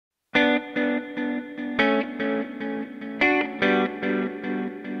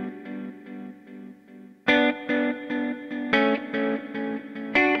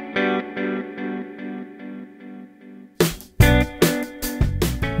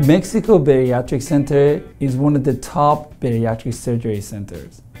Mexico Bariatric Center is one of the top bariatric surgery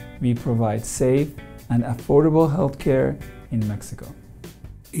centers. We provide safe and affordable healthcare in Mexico.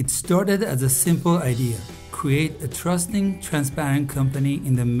 It started as a simple idea: create a trusting, transparent company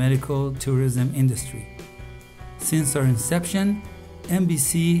in the medical tourism industry. Since our inception,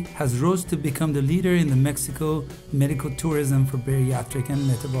 MBC has rose to become the leader in the Mexico medical tourism for bariatric and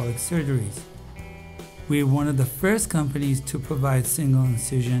metabolic surgeries. We are one of the first companies to provide single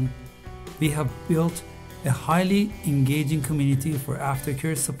incision. We have built a highly engaging community for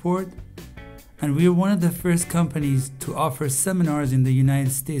aftercare support, and we are one of the first companies to offer seminars in the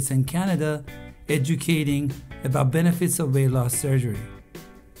United States and Canada educating about benefits of weight loss surgery.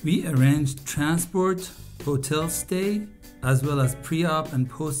 We arrange transport, hotel stay, as well as pre-op and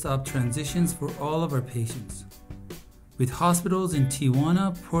post-op transitions for all of our patients. With hospitals in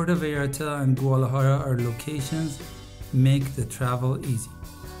Tijuana, Puerto Vallarta, and Guadalajara, our locations make the travel easy.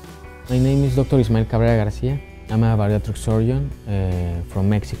 My name is Dr. Ismael Cabrera Garcia. I'm a bariatric surgeon from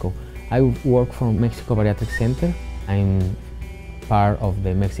Mexico. I work for Mexico Bariatric Center. I'm part of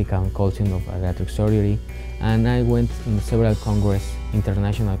the Mexican Council of Bariatric Surgery, and I went in several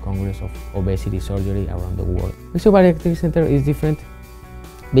international congress of obesity surgery around the world. Mexico Bariatric Center is different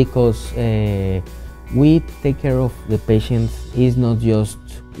because we take care of the patients. It's not just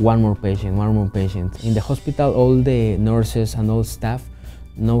one more patient. In the hospital, all the nurses and all staff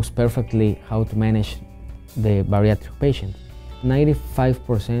knows perfectly how to manage the bariatric patient.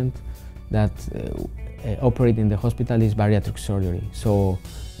 95% that operate in the hospital is bariatric surgery, so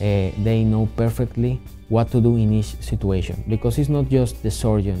they know perfectly what to do in each situation, because it's not just the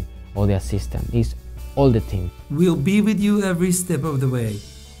surgeon or the assistant, it's all the team. We'll be with you every step of the way.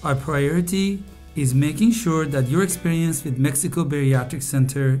 Our priority is making sure that your experience with Mexico Bariatric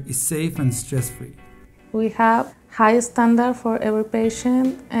Center is safe and stress-free. We have high standard for every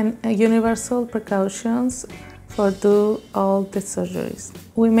patient and universal precautions for do all the surgeries.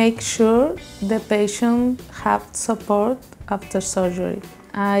 We make sure the patient have support after surgery.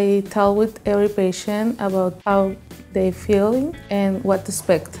 I tell with every patient about how they feel and what to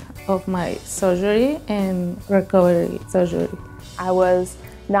expect of my surgery and recovery surgery. I was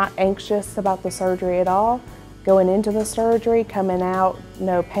not anxious about the surgery at all. Going into the surgery, coming out,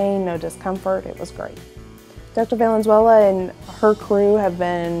 no pain, no discomfort, it was great. Dr. Valenzuela and her crew have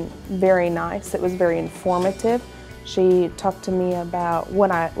been very nice. It was very informative. She talked to me about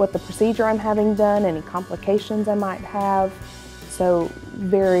what the procedure I'm having done, any complications I might have, so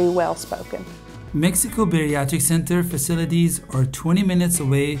very well spoken. Mexico Bariatric Center facilities are 20 minutes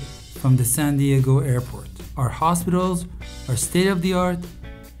away from the San Diego airport. Our hospitals are state-of-the-art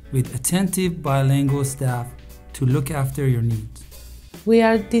with attentive bilingual staff to look after your needs. We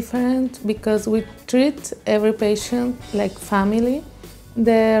are different because we treat every patient like family.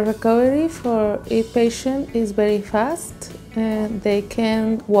 The recovery for each patient is very fast, and they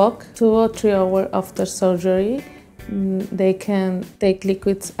can walk 2 or 3 hours after surgery. They can take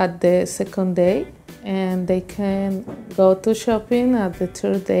liquids at the second day, and they can go to shopping at the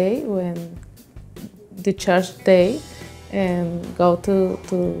 3rd day when discharge day, and go to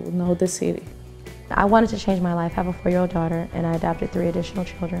know the city. I wanted to change my life. I have a 4-year-old daughter, and I adopted 3 additional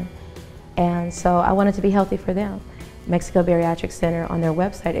children. And so I wanted to be healthy for them. Mexico Bariatric Center on their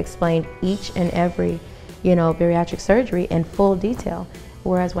website explained each and every, bariatric surgery in full detail.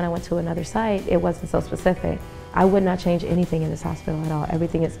 Whereas when I went to another site, it wasn't so specific. I would not change anything in this hospital at all.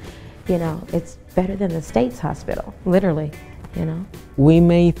 Everything is, it's better than the state's hospital, literally, We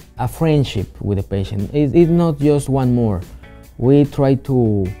made a friendship with the patient. It's not just one more. We try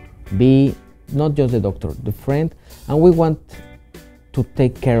to be not just the doctor, the friend, and we want to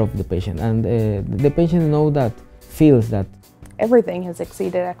take care of the patient. And the patient feels that. Everything has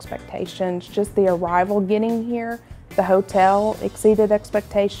exceeded expectations. Just the arrival getting here, the hotel exceeded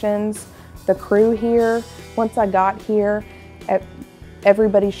expectations, the crew here. Once I got here,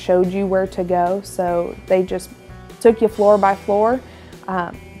 everybody showed you where to go, so they just took you floor by floor.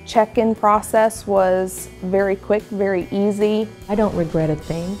 Check-in process was very quick, very easy. I don't regret a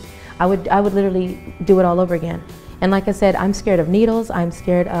thing. I would literally do it all over again. And like I said, I'm scared of needles. I'm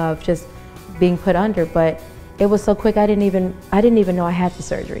scared of just being put under, but it was so quick. I didn't even know I had the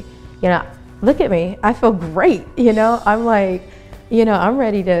surgery. Look at me. I feel great. I'm like, I'm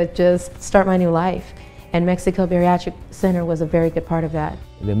ready to just start my new life. And Mexico Bariatric Center was a very good part of that.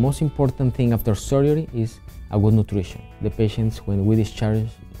 The most important thing after surgery is a good nutrition. The patients, when we discharge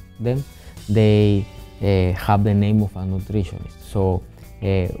them, they have the name of a nutritionist. So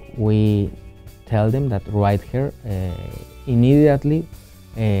we tell them that right here, immediately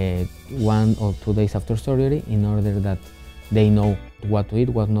 1 or 2 days after surgery, in order that they know what to eat,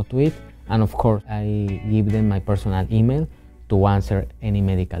 what not to eat, and of course I give them my personal email to answer any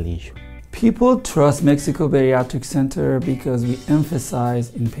medical issue. People trust Mexico Bariatric Center because we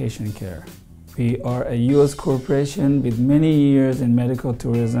emphasize inpatient care. We are a U.S. corporation with many years in medical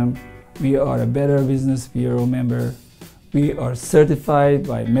tourism. We are a Better Business Bureau member. We are certified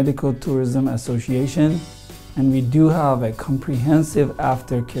by Medical Tourism Association, and we do have a comprehensive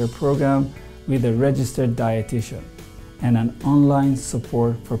aftercare program with a registered dietitian and an online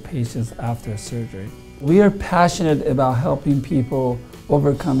support for patients after surgery. We are passionate about helping people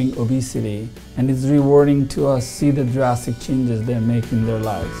overcoming obesity, and it's rewarding to us see the drastic changes they make in their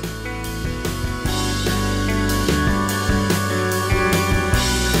lives.